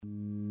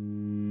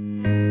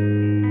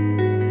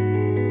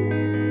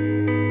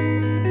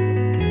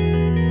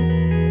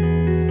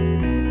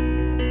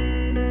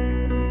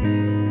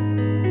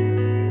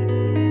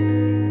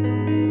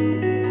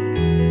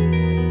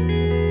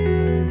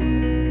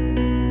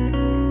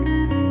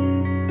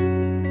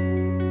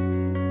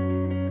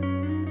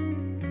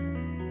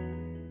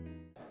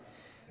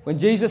When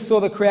Jesus saw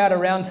the crowd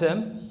around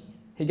him,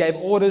 he gave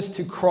orders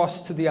to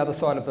cross to the other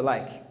side of the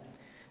lake.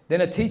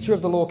 Then a teacher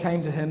of the law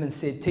came to him and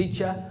said,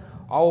 "Teacher,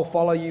 I will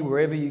follow you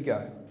wherever you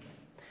go."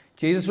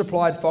 Jesus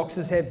replied,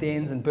 "Foxes have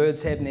dens and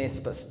birds have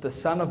nests, but the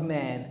Son of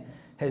Man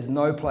has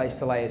no place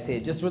to lay his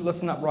head." Just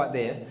listen up right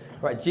there.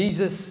 Right,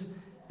 Jesus,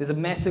 there's a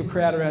massive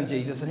crowd around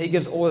Jesus, and he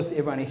gives orders to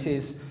everyone. He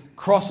says,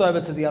 cross over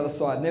to the other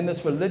side. And then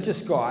this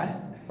religious guy,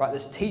 right,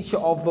 this teacher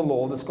of the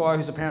law, this guy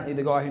who's apparently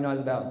the guy who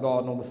knows about God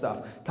and all this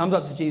stuff, comes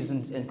up to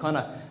Jesus and kind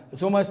of,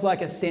 it's almost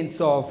like a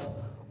sense of,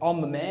 I'm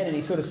the man, and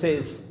he sort of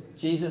says,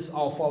 "Jesus,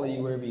 I'll follow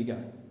you wherever you go."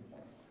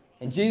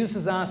 And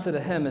Jesus' answer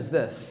to him is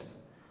this: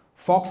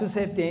 "Foxes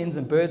have dens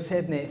and birds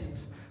have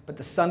nests, but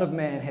the Son of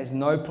Man has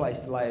no place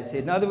to lay his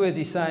head." In other words,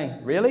 he's saying,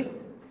 really?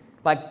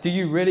 Like, do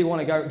you really want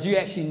to go? Do you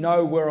actually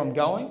know where I'm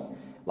going?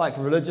 Like,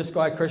 religious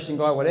guy, Christian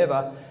guy,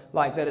 whatever,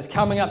 like that is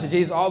coming up to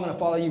Jesus, "I'm going to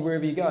follow you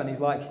wherever you go." And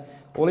he's like,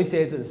 all he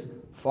says is,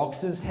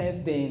 "Foxes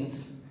have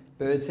dens,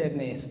 birds have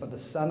nests, but the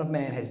Son of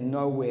Man has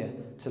nowhere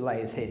to lay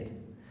his head."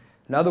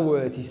 In other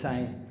words, he's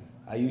saying,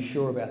 are you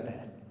sure about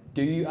that?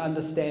 Do you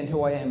understand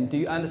who I am? Do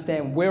you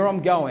understand where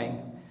I'm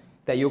going,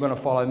 that you're going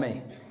to follow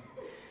me?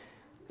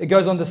 It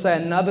goes on to say,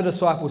 another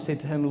disciple said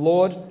to him,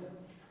 "Lord,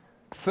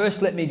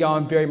 first let me go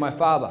and bury my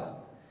father."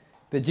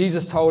 But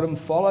Jesus told him,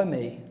 "Follow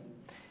me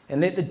and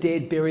let the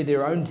dead bury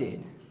their own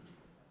dead."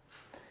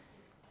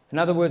 In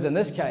other words, in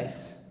this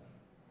case,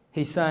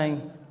 he's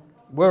saying,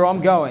 where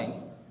I'm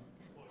going,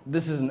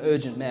 this is an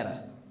urgent matter.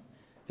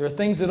 There are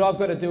things that I've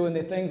got to do, and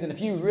there are things, and if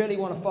you really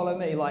want to follow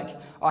me, like,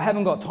 I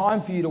haven't got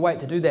time for you to wait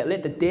to do that.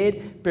 Let the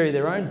dead bury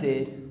their own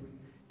dead,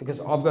 because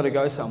I've got to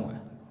go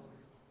somewhere.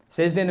 It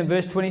says then in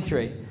verse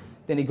 23,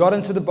 then he got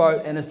into the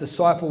boat and his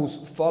disciples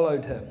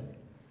followed him.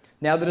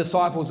 Now the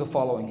disciples are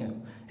following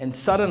him. And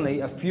suddenly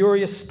a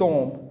furious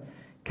storm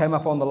came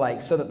up on the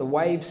lake so that the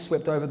waves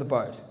swept over the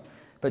boat.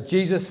 But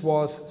Jesus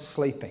was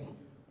sleeping.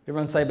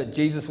 Everyone say, but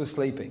Jesus was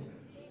sleeping.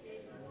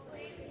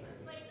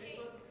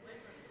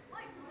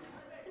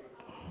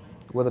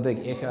 With a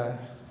big echo.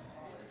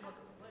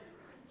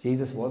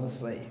 Jesus was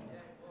asleep.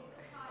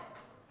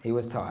 He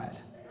was tired.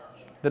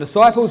 The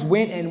disciples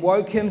went and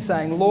woke him,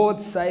 saying, "Lord,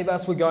 save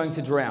us, we're going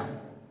to drown."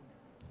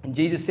 And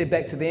Jesus said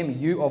back to them,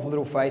 "You of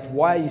little faith,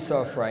 why are you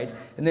so afraid?"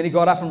 And then he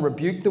got up and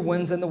rebuked the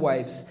winds and the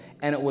waves,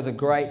 and there was a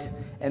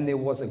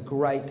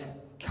great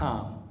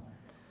calm.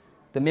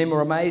 The men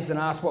were amazed and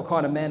asked, "What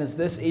kind of man is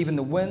this? Even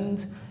the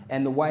wind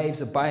and the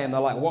waves obey him." They're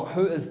like,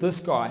 who is this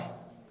guy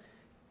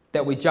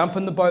that we jump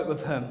in the boat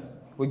with him?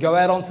 We go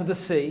out onto the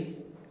sea,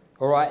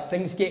 all right,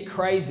 things get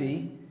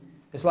crazy.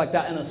 It's like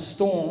they're in a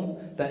storm,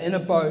 they're in a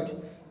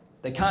boat,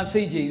 they can't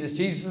see Jesus,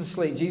 Jesus is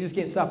asleep. Jesus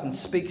gets up and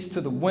speaks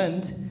to the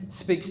wind,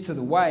 speaks to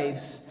the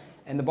waves,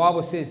 and the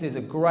Bible says there's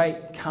a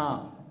great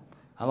calm.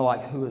 And they're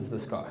like, who is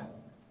this guy?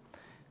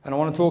 And I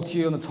want to talk to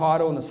you on the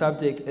title, and the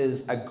subject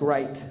is A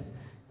Great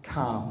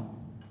Calm.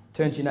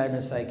 Turn to your neighbour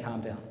and say,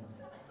 calm down.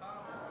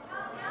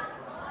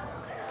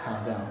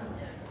 Calm down.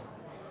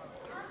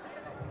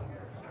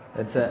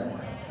 That's it.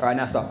 All right,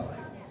 now stop.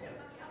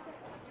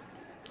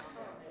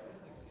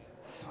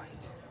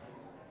 Sweet.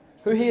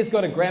 Who here's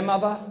got a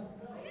grandmother?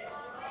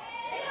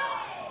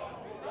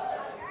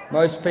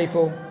 Most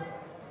people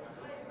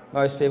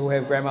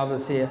have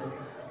grandmothers here.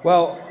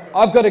 Well,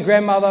 I've got a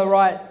grandmother,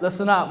 right?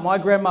 Listen up. My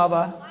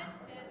grandmother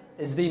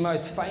is the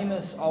most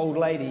famous old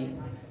lady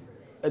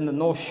in the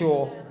North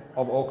Shore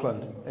of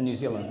Auckland in New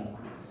Zealand.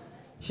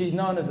 She's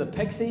known as the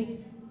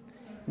Pixie.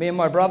 Me and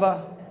my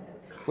brother,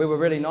 we were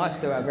really nice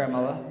to our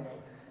grandmother,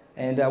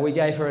 and we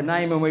gave her a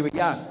name when we were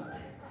young.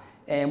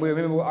 And I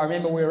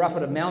remember we were up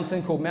at a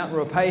mountain called Mount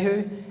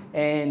Ruapehu,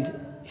 and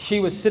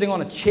she was sitting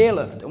on a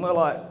chairlift, and we're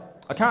like,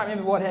 I can't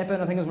remember what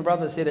happened. I think it was my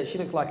brother that said it. She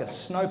looks like a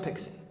snow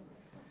pixie.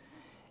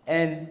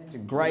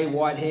 And grey,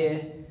 white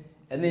hair.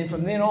 And then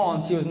from then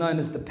on, she was known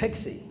as the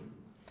Pixie.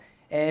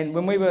 And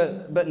when we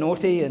were a bit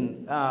naughty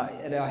and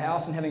at our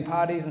house and having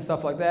parties and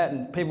stuff like that,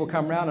 and people would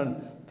come around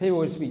and people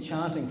would just be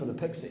chanting for the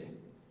Pixie.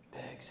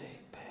 Pixie,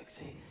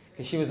 Pixie.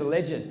 Because she was a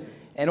legend.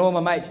 And all my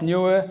mates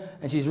knew her,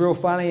 and she's real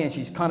funny, and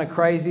she's kind of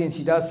crazy, and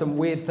she does some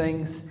weird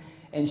things.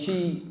 And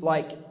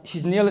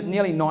she's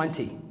nearly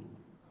 90.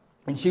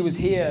 And she was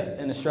here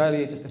in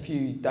Australia just a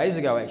few days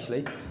ago,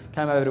 actually.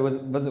 Came over to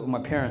visit with my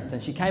parents.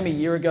 And she came a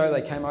year ago,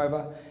 they came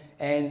over.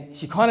 And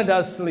she kind of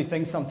does silly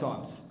things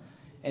sometimes.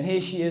 And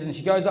here she is, and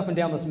she goes up and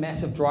down this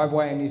massive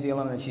driveway in New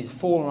Zealand, and she's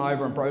fallen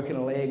over and broken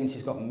a leg, and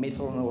she's got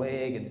metal in her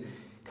leg, and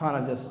kind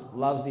of just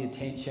loves the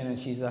attention. And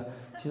she's a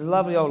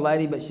lovely old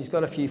lady, but she's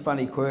got a few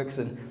funny quirks.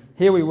 And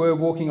here we were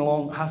walking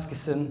along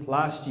Huskisson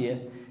last year,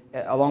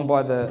 along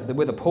by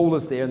where the pool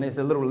is there, and there's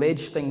the little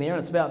ledge thing there, and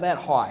it's about that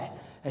high.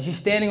 And she's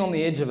standing on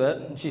the edge of it,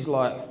 and she's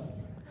like,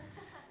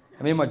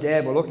 and me and my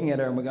dad were looking at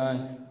her, and we're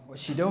going,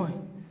 what's she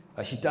doing?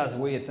 Like, she does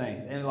weird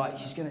things, and like,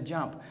 she's going to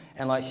jump.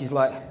 And like, she's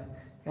like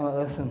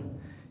this, and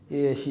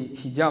yeah,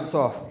 she jumps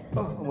off.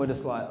 And we're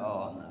just like,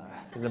 oh no.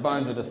 Because the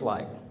bones are just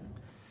like,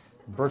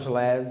 brittle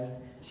as.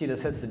 She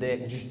just hits the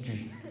deck.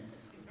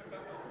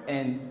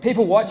 And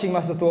people watching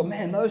must have thought,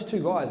 man, those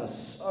two guys are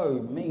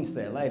so mean to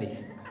that lady.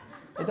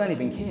 They don't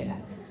even care.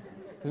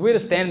 Because we're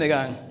just standing there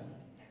going,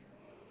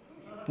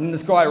 and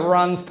this guy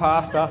runs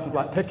past us and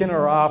like picking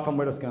her up, and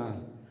we're just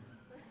going.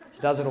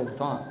 She does it all the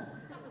time.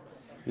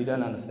 You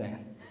don't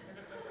understand.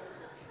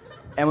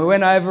 And we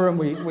went over and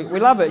we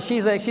love it.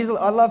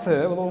 I love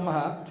her with all my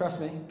heart,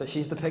 trust me. But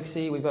she's the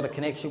pixie. We've got a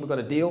connection. We've got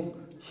a deal.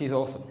 She's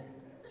awesome.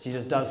 She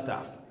just does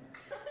stuff.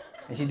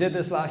 And she did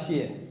this last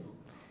year.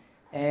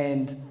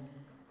 And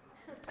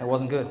it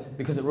wasn't good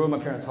because it ruined my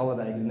parents'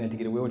 holiday because they had to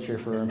get a wheelchair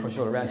for her and push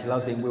her around. She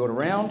loves being wheeled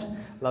around,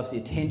 loves the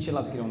attention,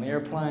 loves getting on the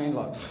airplane.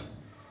 Like,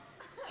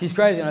 she's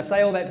crazy. And I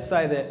say all that to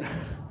say that,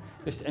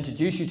 just to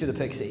introduce you to the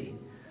pixie,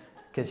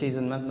 because she's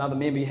another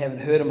member you haven't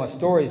heard of my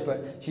stories,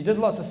 but she did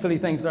lots of silly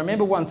things. And I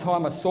remember one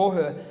time I saw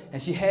her, and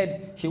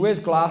she wears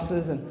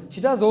glasses, and she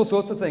does all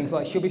sorts of things.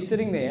 Like, she'll be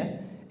sitting there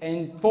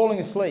and falling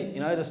asleep,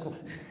 just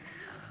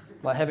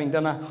like having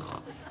dinner,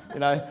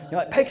 you're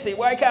like, Pixie,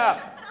 wake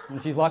up!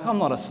 And she's like, I'm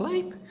not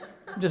asleep,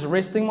 I'm just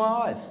resting my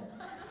eyes.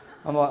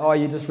 I'm like, oh,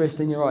 you're just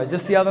resting your eyes.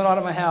 Just the other night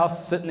at my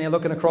house, sitting there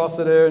looking across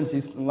at her, and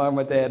she's alone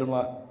with Dad. I'm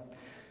like,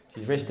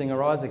 she's resting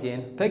her eyes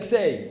again.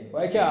 Pixie,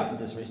 wake up! I'm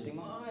just resting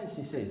my eyes,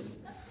 she says.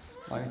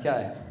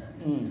 Okay.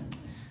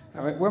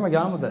 All right, where am I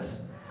going with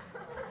this?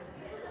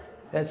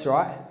 That's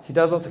right. She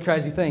does lots of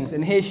crazy things.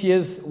 And here she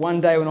is one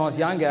day when I was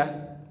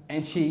younger,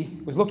 and she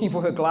was looking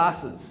for her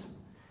glasses.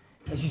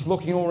 And she's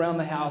looking all around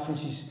the house, and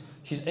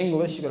she's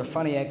English. She's got a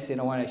funny accent.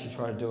 I won't actually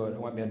try to do it. I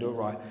won't be able to do it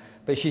right.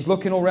 But she's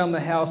looking all around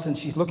the house, and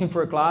she's looking for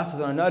her glasses,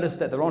 and I noticed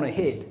that they're on her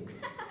head.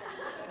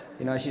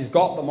 She's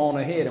got them on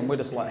her head, and we're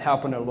just like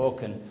helping her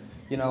look, and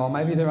or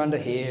maybe they're under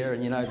here,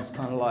 and just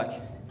kind of like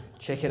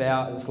check it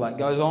out. It's like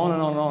goes on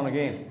and on and on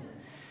again.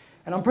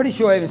 And I'm pretty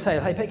sure I even say,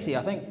 hey, Pixie,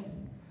 I think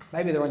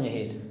maybe they're on your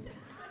head.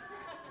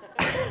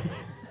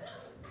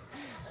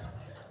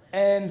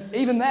 And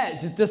even that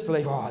is just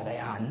disbelief. Oh, they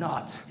are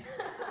not.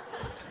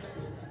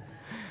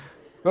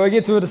 But we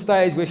get to the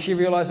stage where she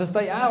realises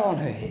they are on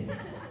her head.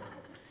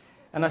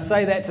 And I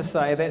say that to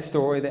say that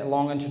story, that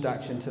long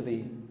introduction to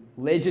the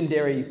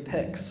legendary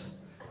Pix,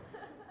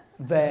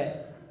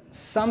 that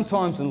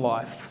sometimes in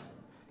life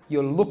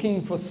you're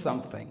looking for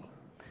something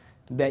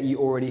that you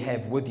already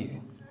have with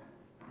you,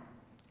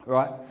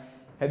 right?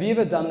 Have you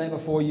ever done that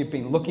before? You've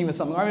been looking for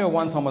something. I remember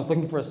one time I was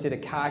looking for a set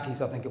of car keys,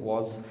 I think it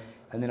was,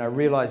 and then I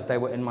realised they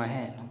were in my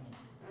hand.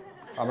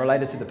 I'm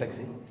related to the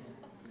pixie.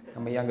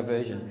 I'm a younger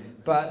version.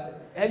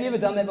 But have you ever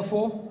done that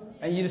before?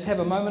 And you just have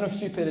a moment of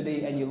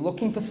stupidity and you're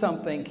looking for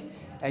something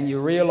and you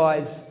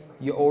realise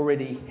you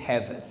already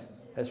have it.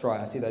 That's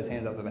right, I see those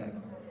hands up the back.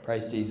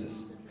 Praise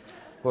Jesus.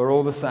 We're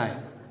all the same.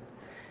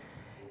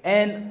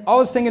 And I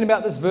was thinking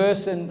about this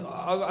verse, and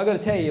I got to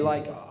tell you,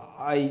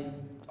 I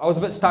was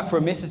a bit stuck for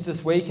a message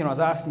this week, and I was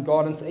asking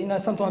God,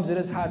 and sometimes it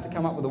is hard to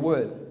come up with a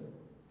word.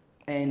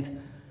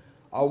 And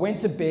I went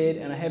to bed,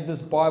 and I have this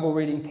Bible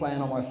reading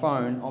plan on my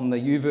phone on the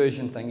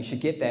YouVersion thing. You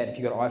should get that if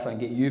you've got an iPhone.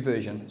 Get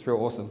YouVersion. It's real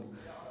awesome.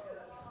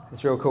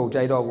 It's real cool.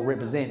 J-Dog will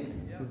represent.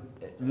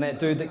 And that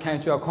dude that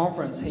came to our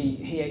conference,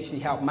 he actually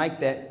helped make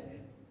that.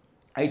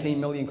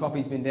 18 million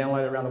copies been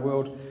downloaded around the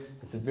world.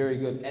 It's a very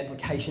good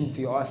application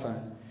for your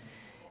iPhone.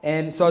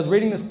 And so I was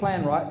reading this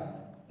plan, right?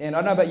 And I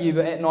don't know about you,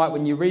 but at night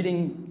when you're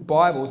reading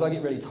Bibles, I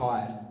get really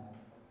tired.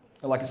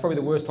 It's probably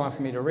the worst time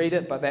for me to read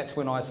it, but that's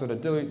when I sort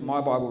of do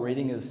my Bible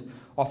reading, is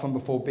often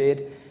before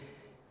bed.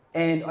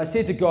 And I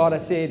said to God,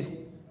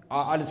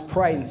 I just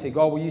prayed and said,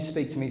 God, will you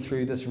speak to me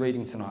through this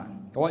reading tonight?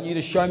 I want you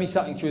to show me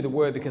something through the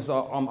word, because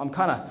I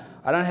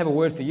don't have a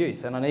word for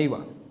youth, and I need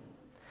one.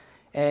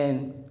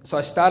 And so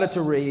I started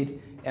to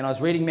read, and I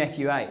was reading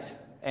Matthew 8.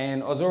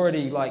 And I was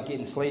already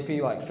getting sleepy,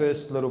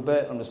 first little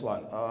bit, I'm just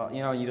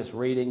you're just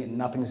reading and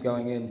nothing's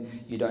going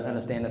in, you don't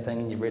understand a thing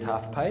and you've read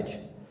half a page.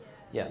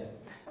 Yeah,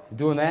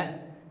 doing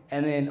that.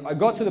 And then I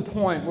got to the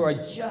point where I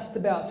just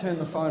about turned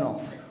the phone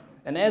off.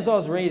 And as I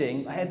was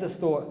reading, I had this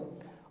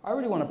thought, I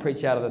really want to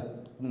preach out of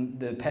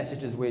the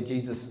passages where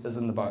Jesus is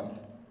in the boat.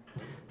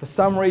 For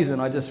some reason,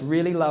 I just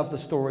really love the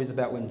stories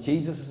about when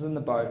Jesus is in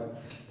the boat,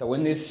 that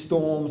when there's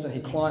storms and he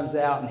climbs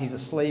out and he's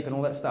asleep and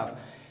all that stuff.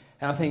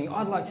 And I'm thinking,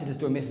 I'd like to just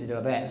do a message out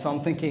of that. So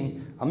I'm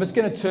thinking, I'm just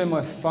going to turn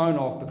my phone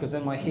off, because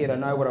in my head I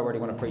know what I already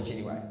want to preach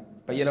anyway.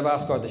 But yet I've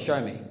asked God to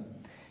show me.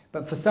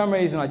 But for some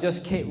reason I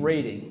just kept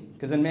reading,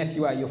 because in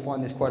Matthew 8 you'll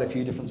find there's quite a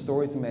few different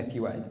stories in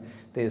Matthew 8.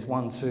 There's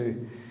 1,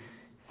 2,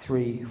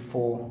 3,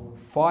 4,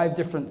 5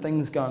 different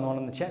things going on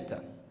in the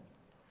chapter.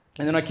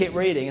 And then I kept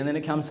reading, and then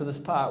it comes to this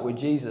part where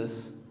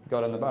Jesus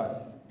got in the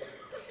boat.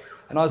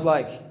 And I was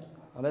like,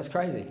 oh, that's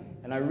crazy.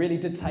 And I really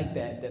did take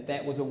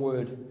that was a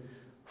word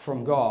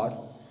from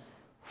God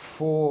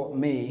for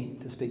me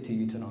to speak to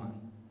you tonight.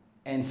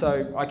 And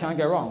so I can't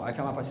go wrong. I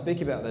come up, I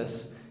speak about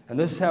this, and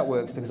this is how it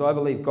works, because I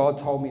believe God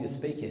told me to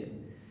speak it.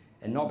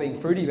 And not being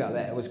fruity about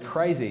that, it was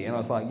crazy. And I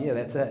was like, yeah,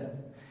 that's it.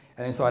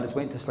 And then so I just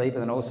went to sleep,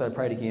 and then also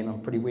prayed again.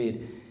 I'm pretty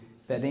weird.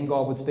 That then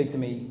God would speak to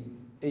me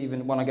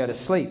even when I go to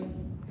sleep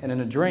and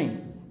in a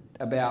dream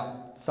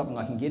about something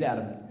I can get out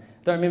of it.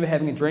 I don't remember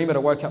having a dream, but I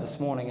woke up this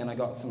morning and I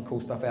got some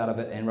cool stuff out of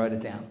it and wrote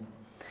it down.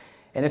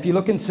 And if you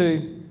look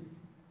into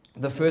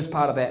the first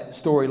part of that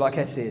story, like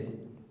I said,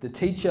 the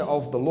teacher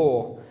of the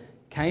law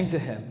came to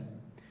him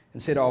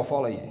and said, I'll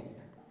follow you.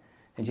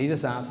 And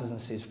Jesus answers and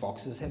says,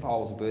 foxes have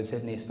holes, birds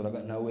have nests, but I've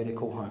got nowhere to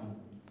call home.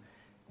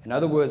 In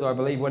other words, I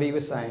believe what he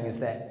was saying is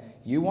that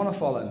you want to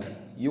follow me,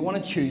 you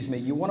want to choose me,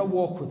 you want to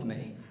walk with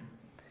me,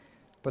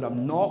 but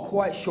I'm not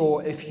quite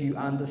sure if you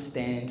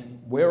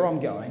understand where I'm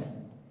going.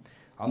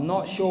 I'm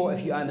not sure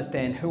if you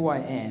understand who I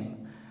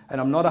am,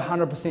 and I'm not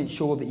 100%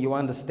 sure that you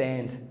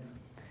understand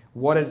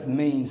what it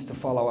means to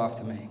follow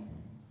after me.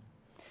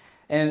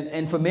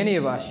 And for many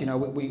of us,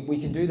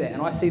 we can do that.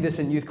 And I see this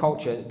in youth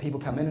culture. People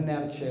come in and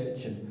out of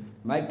church and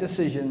make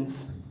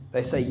decisions.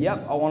 They say,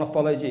 yep, I want to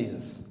follow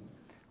Jesus.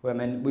 Well,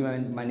 we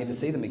may never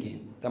see them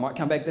again. They might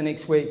come back the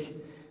next week.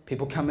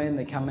 People come in,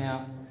 they come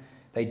out.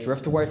 They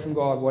drift away from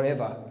God,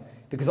 whatever.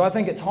 Because I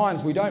think at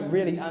times we don't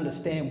really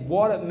understand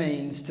what it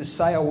means to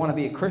say I want to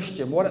be a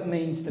Christian, what it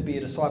means to be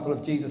a disciple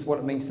of Jesus, what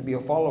it means to be a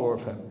follower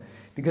of him.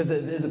 Because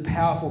it is a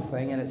powerful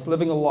thing, and it's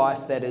living a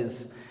life that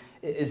is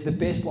the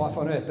best life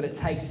on earth, but it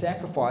takes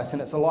sacrifice,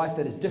 and it's a life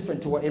that is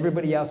different to what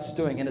everybody else is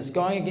doing, and it's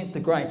going against the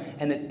grain,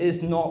 and it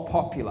is not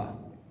popular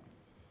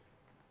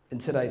in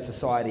today's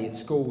society, at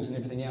schools and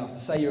everything else. To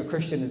say you're a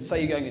Christian and to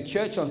say you're going to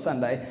church on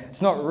Sunday,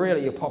 it's not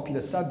really a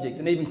popular subject,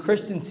 and even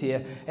Christians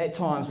here at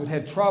times would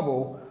have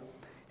trouble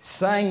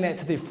saying that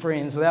to their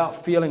friends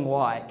without feeling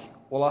like,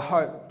 well, I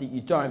hope that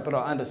you don't, but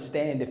I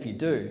understand if you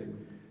do,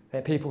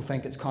 that people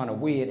think it's kind of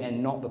weird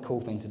and not the cool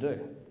thing to do.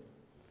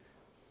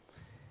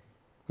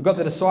 We've got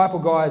the disciple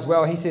guy as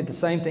well. He said the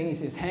same thing. He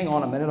says, hang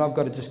on a minute, I've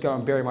got to just go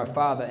and bury my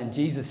father. And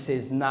Jesus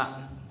says, nah,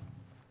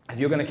 if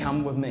you're going to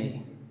come with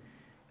me,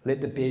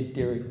 let the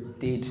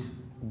dead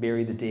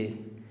bury the dead.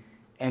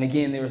 And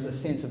again, there is a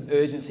sense of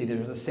urgency.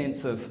 There is a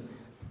sense of,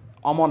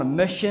 I'm on a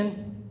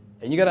mission.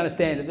 And you've got to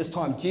understand, at this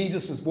time,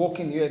 Jesus was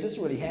walking the earth. This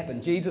really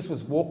happened. Jesus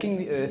was walking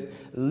the earth,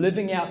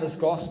 living out this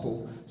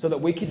gospel so that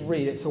we could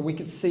read it, so we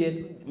could see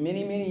it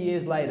many, many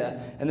years later.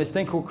 And this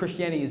thing called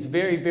Christianity is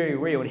very, very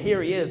real. And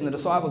here he is, and the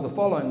disciples are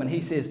following him. And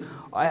he says,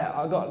 I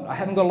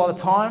haven't got a lot of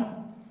time,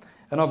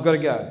 and I've got to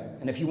go.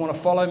 And if you want to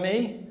follow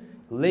me,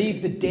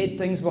 leave the dead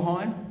things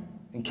behind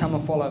and come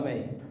and follow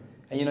me.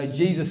 And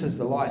Jesus is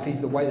the life.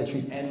 He's the way, the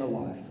truth, and the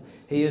life.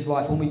 He is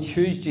life. When we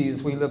choose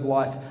Jesus, we live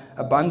life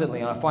abundantly.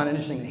 And I find it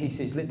interesting that he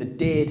says, let the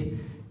dead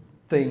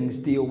things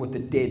deal with the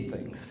dead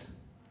things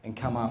and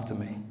come after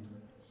me.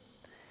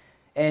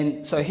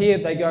 And so here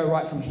they go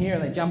right from here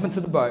and they jump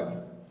into the boat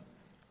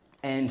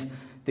and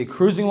they're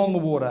cruising along the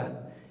water,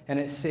 and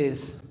it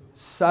says,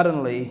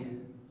 suddenly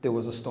there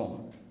was a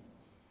storm.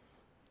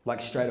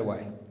 Like straight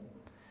away.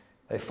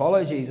 They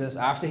follow Jesus.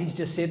 After he's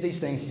just said these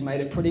things, he's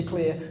made it pretty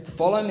clear. To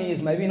follow me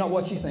is maybe not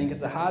what you think.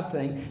 It's a hard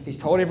thing. He's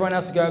told everyone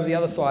else to go over the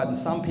other side, and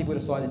some people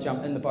decide to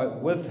jump in the boat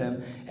with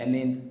him. And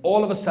then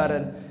all of a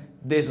sudden,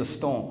 there's a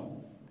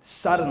storm.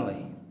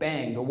 Suddenly,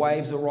 bang, the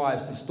waves arrive,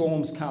 the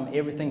storms come,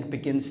 everything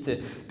begins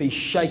to be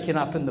shaken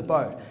up in the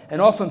boat. And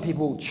often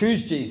people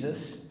choose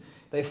Jesus,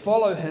 they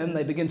follow him,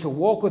 they begin to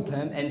walk with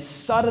him, and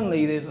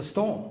suddenly there's a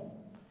storm.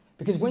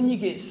 Because when you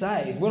get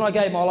saved, when I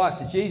gave my life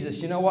to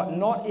Jesus, you know what?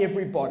 Not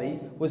everybody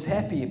was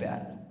happy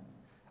about it.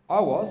 I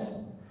was.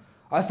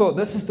 I thought,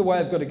 this is the way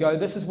I've got to go.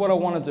 This is what I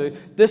want to do.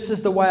 This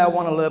is the way I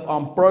want to live.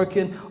 I'm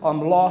broken.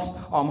 I'm lost.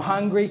 I'm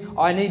hungry.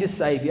 I need a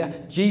Savior.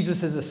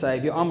 Jesus is a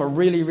Savior. I'm a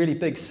really, really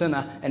big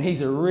sinner, and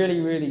he's a really,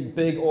 really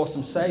big,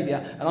 awesome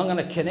Savior. And I'm going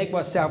to connect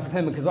myself with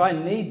him because I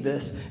need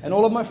this. And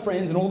all of my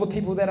friends and all the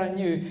people that I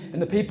knew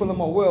and the people in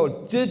my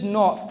world did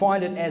not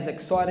find it as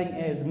exciting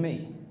as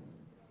me.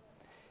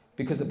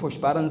 Because it pushed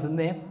buttons in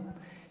there.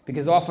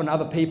 Because often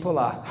other people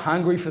are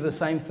hungry for the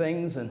same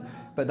things,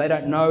 but they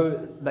don't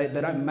know, they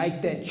don't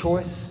make that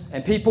choice.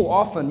 And people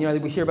often,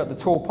 we hear about the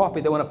tall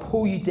poppy, they want to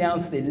pull you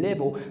down to their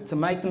level to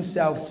make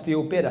themselves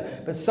feel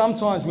better. But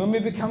sometimes when we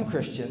become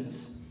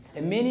Christians,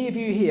 and many of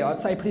you here,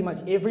 I'd say pretty much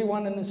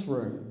everyone in this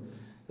room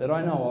that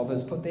I know of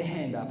has put their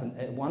hand up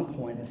at one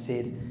point and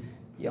said,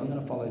 yeah, I'm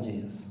going to follow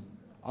Jesus.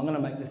 I'm going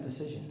to make this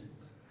decision.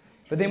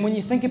 But then when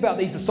you think about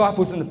these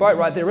disciples in the boat,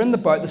 right, they're in the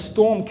boat, the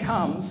storm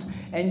comes,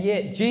 and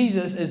yet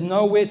Jesus is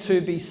nowhere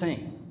to be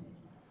seen.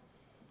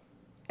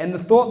 And the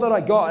thought that I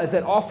got is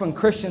that often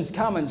Christians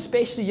come, and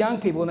especially young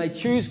people, and they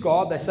choose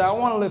God, they say, I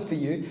want to live for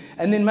you,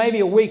 and then maybe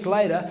a week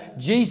later,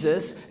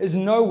 Jesus is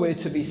nowhere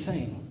to be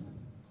seen.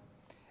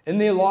 In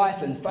their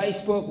life, in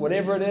Facebook,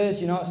 whatever it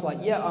is, it's like,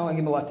 yeah, I want to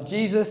give my life to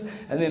Jesus,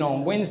 and then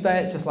on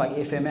Wednesday, it's just like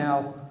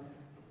FML,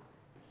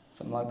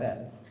 something like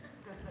that.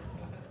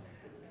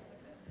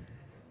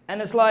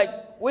 And it's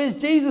like, where's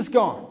Jesus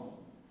gone?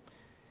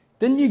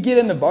 Didn't you get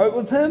in the boat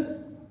with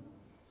him?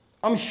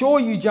 I'm sure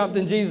you jumped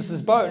in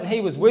Jesus' boat and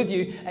he was with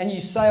you and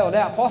you sailed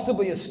out.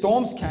 Possibly as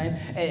storms came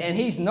and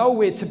he's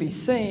nowhere to be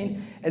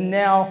seen. And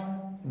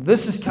now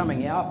this is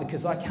coming out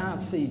because I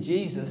can't see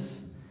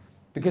Jesus.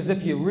 Because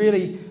if you're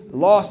really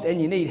lost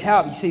and you need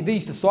help, you see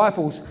these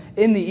disciples,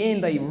 in the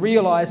end, they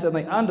realized and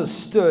they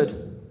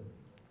understood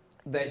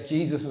that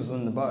Jesus was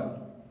in the boat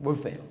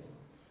with them.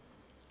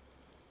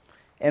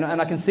 And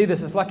I can see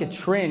this, it's like a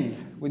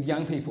trend with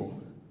young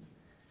people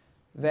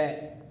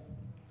that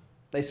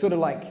they sort of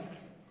like,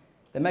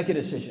 they make a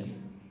decision.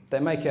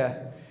 They make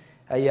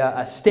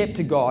a step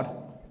to God,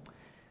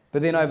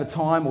 But then over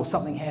time, or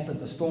something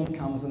happens, a storm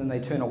comes, and then they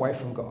turn away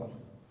from God.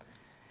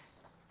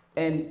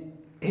 And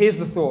here's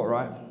the thought,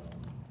 right?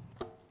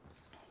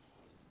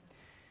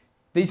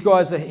 These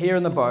guys are here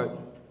in the boat.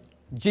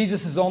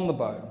 Jesus is on the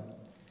boat,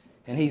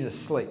 and he's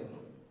asleep.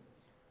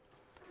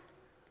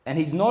 And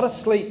he's not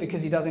asleep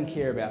because he doesn't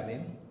care about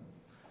them.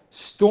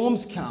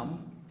 Storms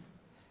come.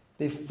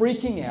 They're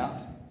freaking out.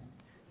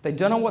 They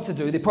don't know what to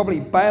do. They're probably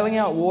bailing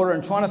out water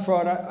and trying to throw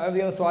it over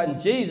the other side. And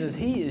Jesus,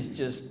 he is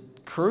just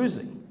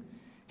cruising.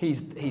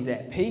 He's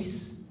at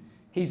peace.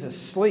 He's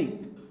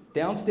asleep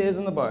downstairs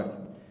in the boat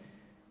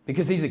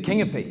because he's the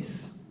king of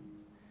peace.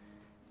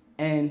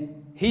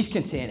 And he's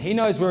content. He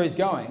knows where he's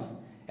going.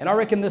 And I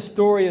reckon this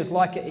story is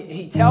like,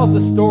 he tells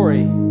the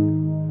story.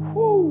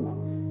 Whoo!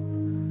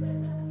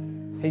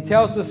 He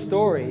tells the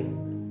story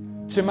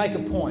to make a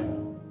point.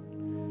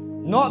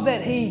 Not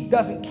that he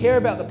doesn't care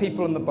about the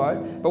people in the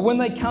boat, but when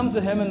they come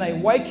to him and they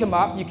wake him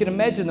up, you can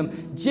imagine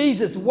them,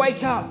 Jesus,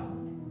 wake up.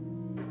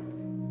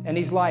 And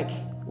he's like,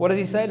 what does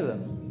he say to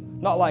them?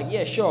 Not like,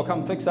 yeah, sure, I'll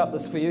come fix up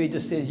this for you. He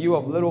just says, you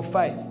of little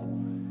faith.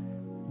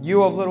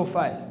 You of little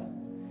faith.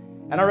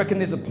 And I reckon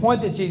there's a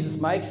point that Jesus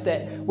makes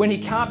that when he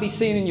can't be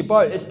seen in your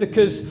boat, it's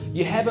because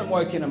you haven't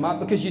woken him up,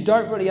 because you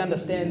don't really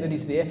understand that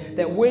he's there,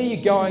 that where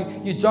you're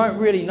going, you don't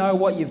really know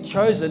what you've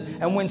chosen.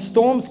 And when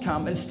storms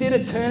come, instead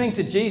of turning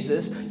to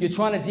Jesus, you're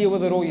trying to deal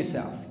with it all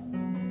yourself.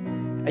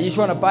 And you're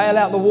trying to bail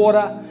out the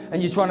water,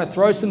 and you're trying to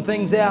throw some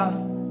things out.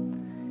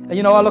 And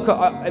you know,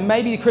 and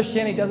maybe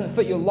Christianity doesn't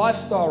fit your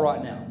lifestyle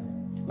right now.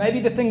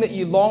 Maybe the thing that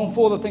you long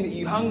for, the thing that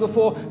you hunger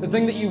for, the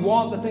thing that you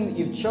want, the thing that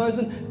you've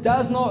chosen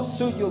does not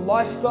suit your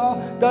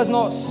lifestyle, does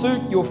not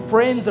suit your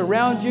friends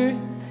around you.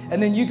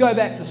 And then you go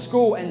back to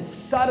school and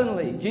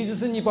suddenly, Jesus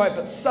is in your boat,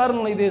 but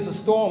suddenly there's a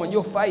storm and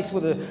you're faced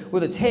with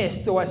a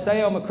test. Do I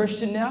say I'm a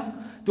Christian now?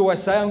 Do I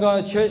say I'm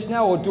going to church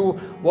now? Or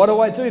what do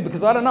I do?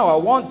 Because I don't know. I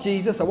want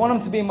Jesus. I want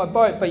him to be in my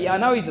boat. But yeah, I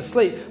know he's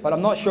asleep, but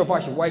I'm not sure if I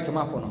should wake him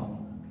up or not.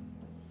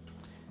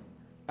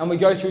 And we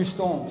go through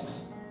storms.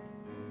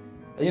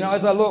 You know,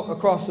 as I look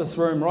across this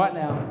room right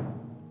now,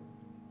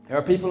 there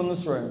are people in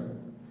this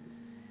room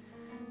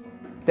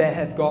that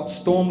have got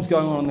storms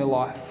going on in their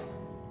life.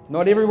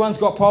 Not everyone's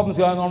got problems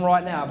going on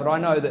right now, but I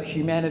know that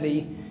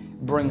humanity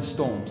brings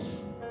storms.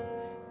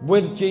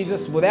 With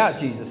Jesus, without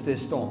Jesus,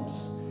 there's storms.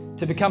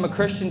 To become a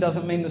Christian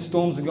doesn't mean the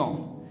storms are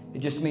gone. It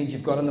just means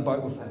you've got in the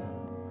boat with him.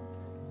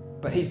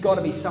 But he's got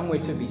to be somewhere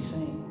to be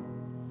seen.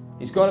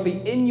 He's got to be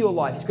in your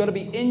life. He's got to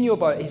be in your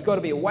boat. He's got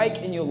to be awake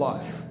in your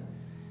life.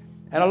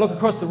 And I look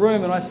across the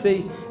room and I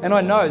see, and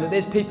I know that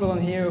there's people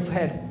in here who've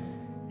had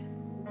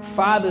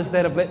fathers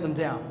that have let them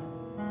down.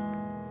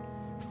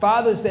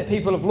 Fathers that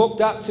people have looked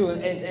up to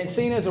and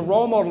seen as a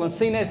role model and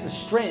seen as the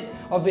strength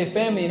of their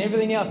family and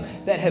everything else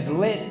that have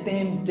let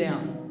them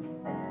down.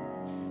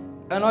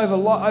 And over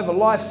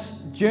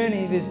life's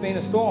journey, there's been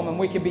a storm, and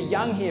we can be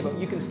young here, but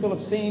you can still have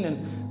seen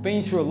and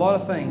been through a lot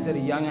of things at a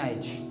young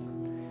age,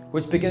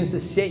 which begins to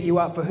set you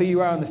up for who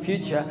you are in the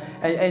future.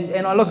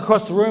 And I look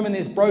across the room and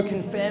there's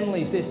broken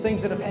families, there's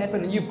things that have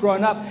happened, and you've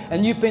grown up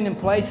and you've been in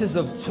places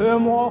of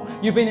turmoil,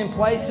 you've been in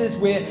places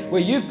where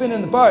you've been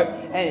in the boat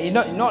and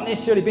you've not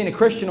necessarily been a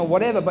Christian or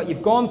whatever, but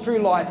you've gone through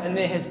life and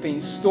there has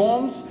been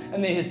storms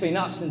and there has been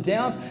ups and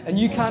downs and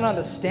you can't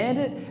understand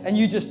it, and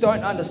you just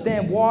don't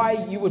understand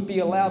why you would be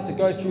allowed to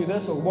go through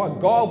this, or why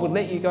God would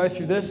let you go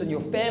through this, and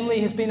your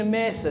family has been a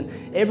mess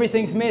and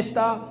everything's messed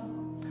up.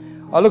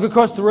 I look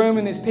across the room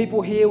and there's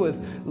people here with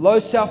low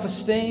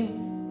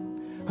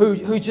self-esteem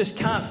who just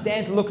can't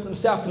stand to look at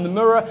themselves in the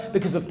mirror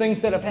because of things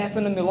that have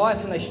happened in their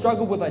life, and they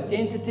struggle with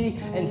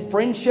identity and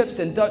friendships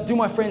and do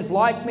my friends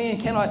like me,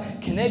 and can I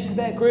connect to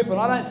that group?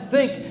 And I don't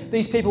think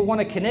these people want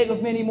to connect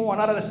with me anymore,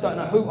 and I just don't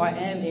know who I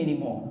am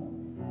anymore.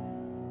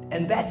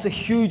 And that's a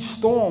huge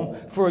storm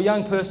for a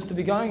young person to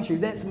be going through.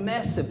 That's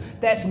massive.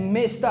 That's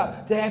messed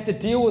up to have to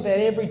deal with that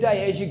every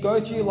day as you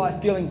go through your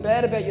life feeling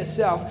bad about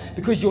yourself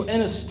because you're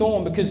in a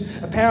storm, because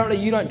apparently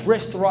you don't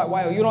dress the right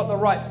way, or you're not the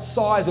right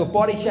size or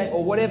body shape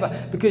or whatever,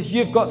 because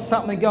you've got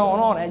something going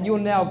on and you're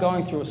now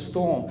going through a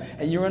storm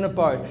and you're in a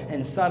boat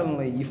and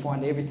suddenly you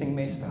find everything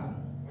messed up.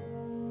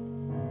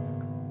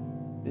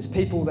 There's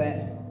people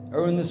that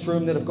are in this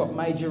room that have got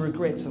major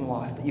regrets in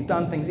life, that you've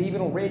done things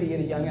even already at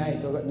a young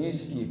age. I've got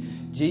news for you.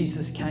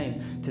 Jesus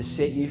came to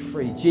set you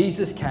free.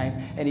 Jesus came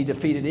and he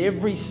defeated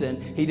every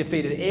sin. He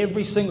defeated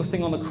every single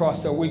thing on the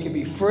cross so we could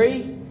be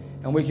free,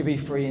 and we could be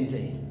free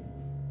indeed.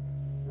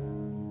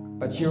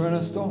 But you're in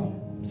a storm.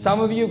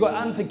 Some of you have got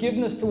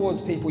unforgiveness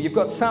towards people. You've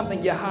got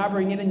something you're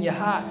harboring in your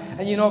heart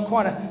and you're not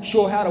quite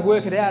sure how to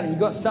work it out. And you've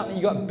got something,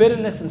 you've got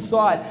bitterness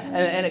inside,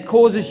 and it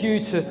causes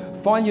you to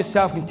find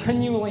yourself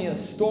continually in a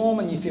storm,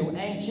 and you feel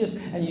anxious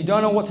and you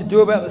don't know what to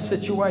do about the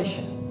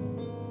situation.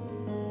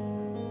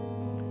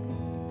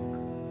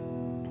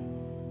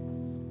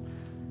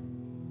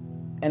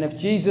 And if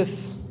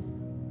Jesus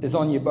is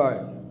on your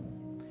boat,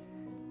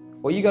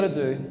 all you got to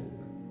do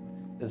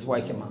is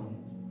wake him up.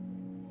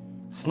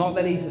 It's not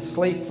that he's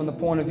asleep from the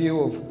point of view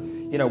of,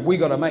 we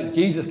got to make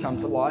Jesus come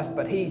to life,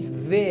 but he's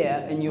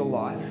there in your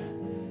life.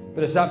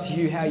 But it's up to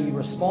you how you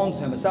respond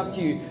to him. It's up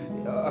to you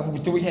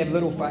do we have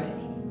little faith?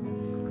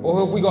 Or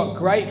have we got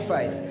great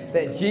faith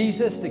that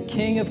Jesus, the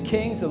King of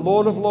Kings, the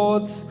Lord of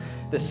Lords,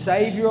 the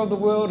Savior of the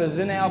world, is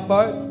in our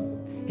boat?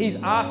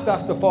 He's asked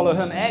us to follow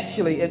him.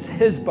 Actually, it's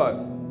his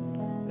boat.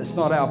 It's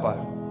not our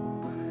boat.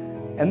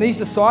 And these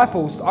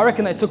disciples, I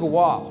reckon they took a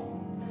while.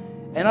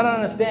 And I don't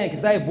understand,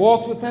 because they've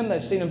walked with him,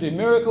 they've seen him do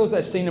miracles,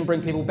 they've seen him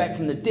bring people back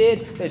from the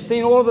dead, they've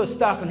seen all of this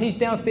stuff, and he's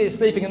downstairs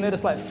sleeping, and they're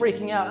just like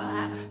freaking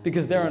out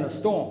because they're in a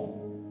storm.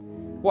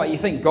 What, you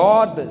think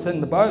God that's in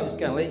the boat is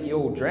going to let you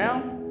all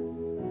drown?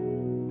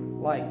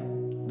 Like,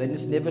 they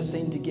just never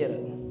seem to get it.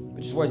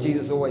 Which is why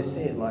Jesus always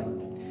said, like,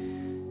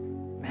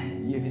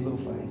 man, you have your little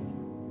faith.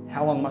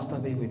 How long must I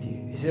be with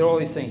you? He said all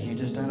these things you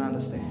just don't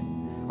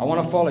understand. I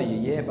want to follow you,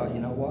 yeah, but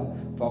you know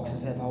what?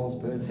 Foxes have holes,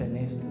 birds have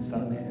nests, but the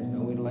Son of Man has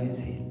nowhere to lay his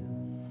head.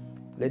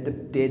 Let the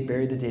dead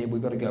bury the dead.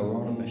 We've got to go.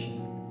 We're on a mission.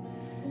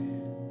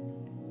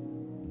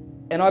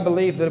 And I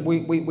believe that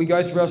we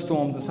go through our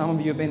storms, and some of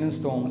you have been in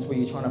storms where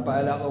you're trying to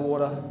bail out the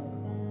water,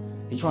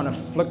 you're trying to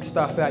flick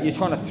stuff out, you're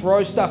trying to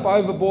throw stuff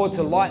overboard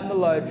to lighten the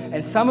load,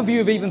 and some of you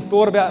have even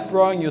thought about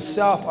throwing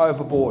yourself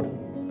overboard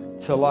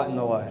to lighten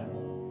the load.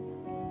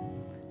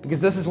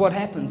 Because this is what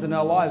happens in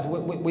our lives.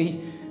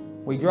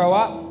 We grow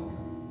up,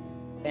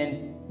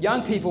 and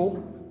young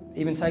people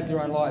even take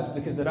their own lives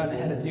because they don't know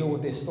how to deal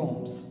with their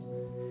storms.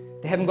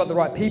 They haven't got the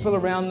right people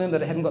around them,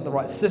 they haven't got the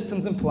right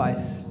systems in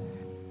place.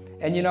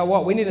 And you know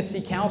what? We need to see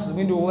counselors,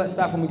 we do all that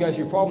stuff when we go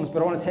through problems,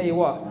 but I want to tell you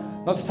what,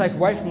 not to take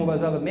away from all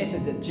those other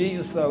methods, that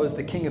Jesus, though, is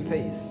the King of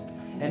Peace.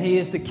 And he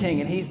is the King,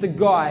 and he's the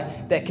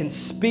guy that can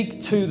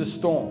speak to the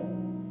storm.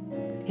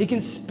 He can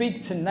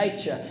speak to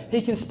nature.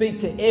 He can speak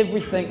to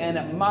everything, and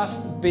it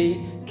must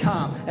be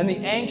calm. And the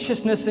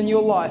anxiousness in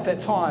your life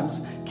at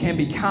times can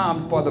be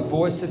calmed by the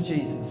voice of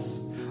Jesus.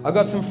 I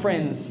got some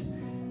friends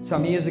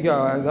some years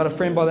ago. I got a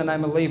friend by the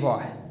name of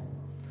Levi,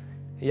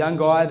 a young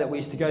guy that we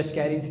used to go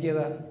skating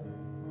together.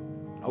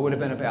 I would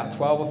have been about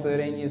 12 or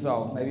 13 years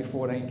old, maybe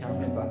 14, can't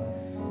remember.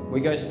 We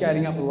go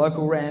skating up the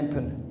local ramp,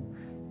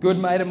 and good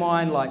mate of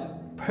mine, like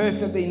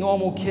perfectly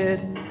normal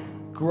kid,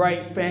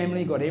 great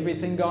family, got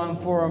everything going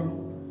for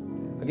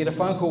him. I get a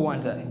phone call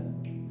one day.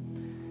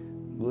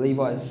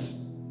 Levi's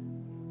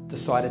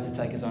decided to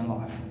take his own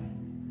life.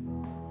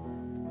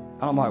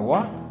 And I'm like,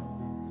 what?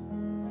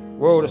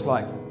 We're all just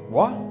like,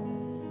 what?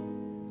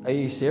 Are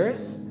you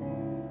serious?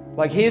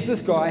 Like, here's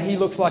this guy, he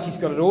looks like he's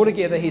got it all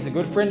together, he's a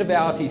good friend of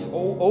ours, he's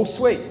all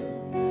sweet.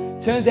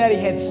 Turns out he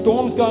had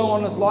storms going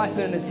on in his life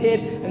and in his head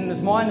and in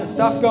his mind and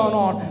stuff going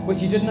on which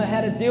he didn't know how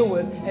to deal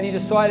with, and he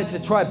decided to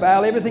try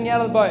bail everything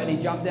out of the boat, and he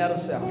jumped out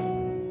himself.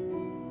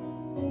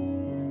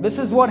 This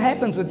is what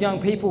happens with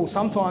young people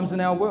sometimes in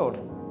our world.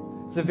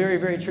 It's a very,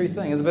 very true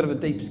thing. It's a bit of a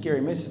deep,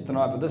 scary message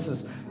tonight, but this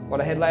is what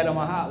I had laid on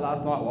my heart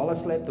last night while I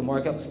slept, and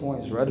woke up this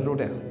morning, just wrote it all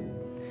down.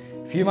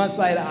 A few months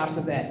later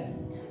after that,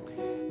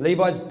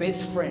 Levi's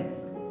best friend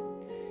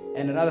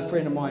and another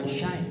friend of mine,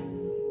 Shane,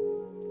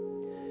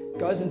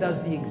 goes and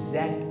does the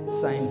exact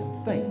same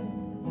thing.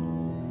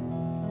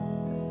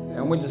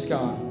 And we're just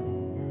going,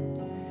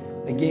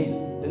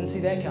 again, didn't see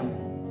that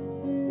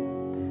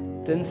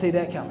coming. Didn't see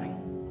that coming.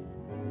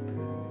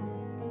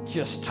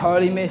 Just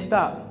totally messed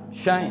up.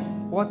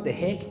 Shane, what the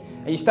heck?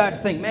 And you start to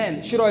think,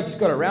 man, should I have just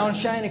got around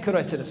Shane, and could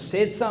I sort of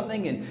said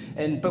something?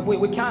 But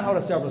we can't hold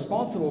ourselves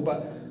responsible.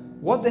 But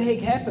what the heck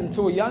happened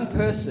to a young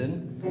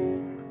person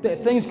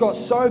that things got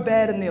so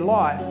bad in their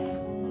life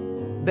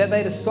that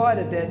they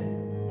decided that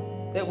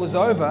it was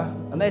over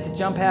and they had to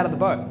jump out of the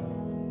boat?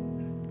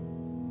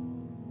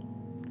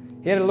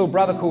 He had a little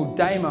brother called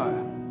Damo.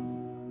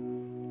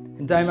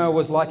 And Damo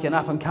was like an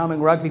up-and-coming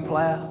rugby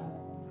player.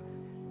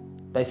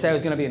 They say he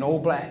was going to be an All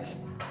Black.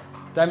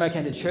 Damo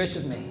came to church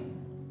with me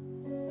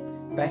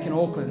back in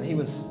Auckland. He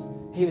was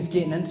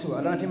getting into it.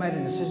 I don't know if he made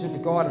a decision for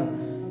God,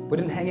 and we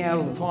didn't hang out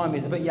all the time.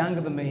 He's a bit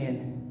younger than me,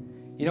 and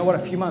you know what? A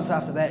few months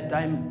after that,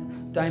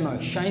 Damo,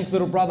 Shane's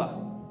little brother,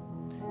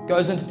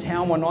 goes into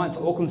town one night to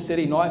Auckland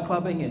City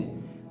nightclubbing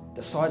and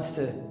decides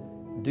to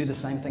do the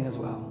same thing as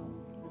well.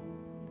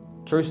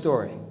 True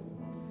story.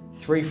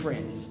 3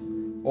 friends,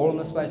 all in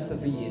the space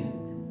of a year.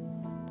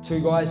 2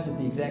 guys did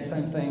the exact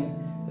same thing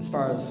as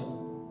far as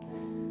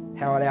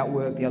how it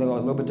outworked. The other guy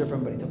was a little bit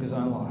different, but he took his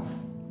own life.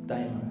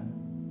 Damo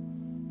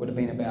would have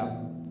been about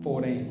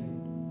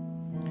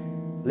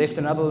 14. Left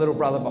another little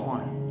brother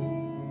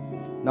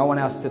behind. No one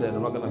else did it.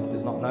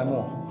 There's no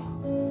more.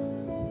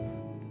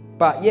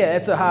 But yeah,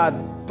 it's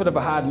a bit of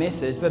a hard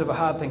message, bit of a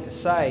hard thing to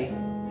say,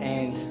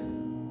 and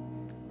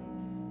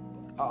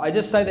I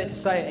just say that to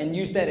say and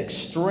use that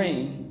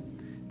extreme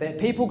that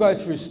people go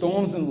through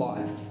storms in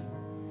life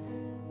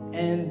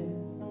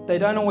and they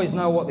don't always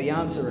know what the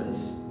answer is.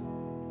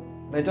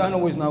 They don't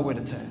always know where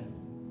to turn.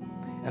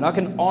 And I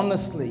can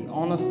honestly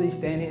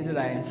stand here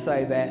today and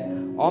say that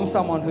I'm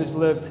someone who's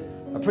lived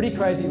a pretty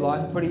crazy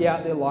life, a pretty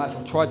out there life.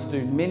 I've tried to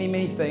do many,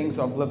 many things.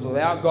 I've lived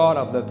without God.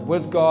 I've lived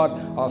with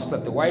God. I've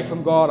slipped away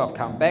from God. I've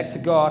come back to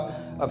God.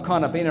 I've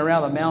kind of been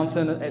around the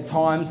mountain at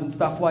times and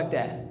stuff like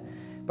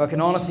that. But I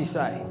can honestly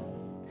say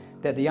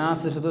that the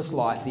answer to this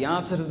life, the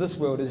answer to this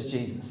world is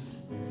Jesus.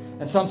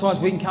 And sometimes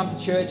we can come to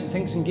church and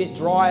things can get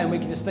dry and we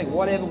can just think,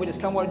 whatever, we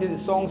just come, what do we do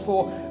the songs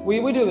for? We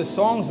do the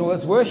songs or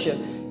let's worship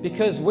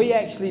because we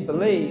actually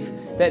believe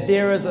that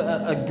there is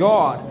a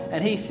God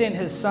and He sent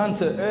His Son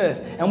to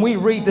earth. And we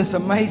read this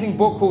amazing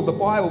book called the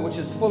Bible, which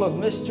is full of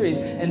mysteries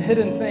and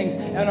hidden things.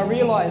 And I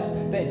realize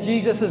that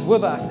Jesus is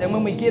with us. And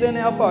when we get in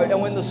our boat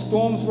and when the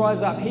storms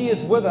rise up, He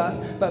is with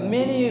us. But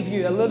many of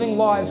you are living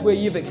lives where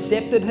you've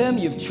accepted Him,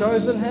 you've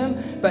chosen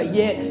Him, but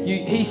yet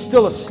He's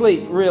still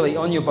asleep really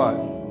on your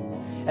boat.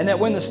 And that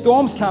when the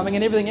storm's coming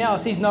and everything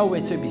else, He's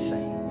nowhere to be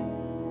seen.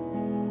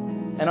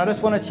 And I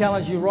just want to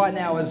challenge you right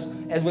now as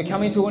we're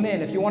coming to an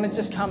end. If you want to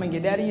just come and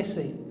get out of your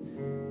seat.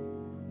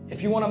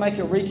 If you want to make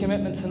a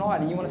recommitment tonight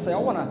and you want to say,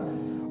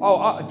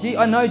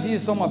 I know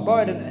Jesus is on my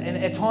boat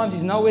and at times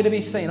He's nowhere to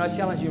be seen. I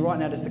challenge you right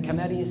now just to come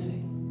out of your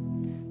seat.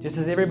 Just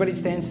as everybody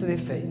stands to their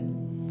feet.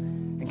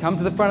 And come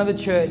to the front of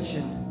the church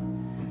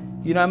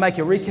and, make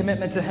a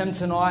recommitment to Him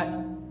tonight.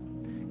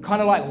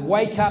 Kind of like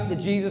wake up the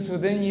Jesus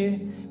within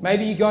you.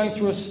 Maybe you're going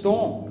through a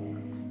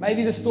storm.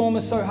 Maybe the storm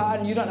is so hard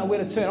and you don't know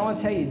where to turn. I want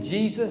to tell you,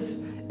 Jesus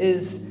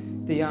is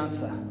the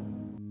answer.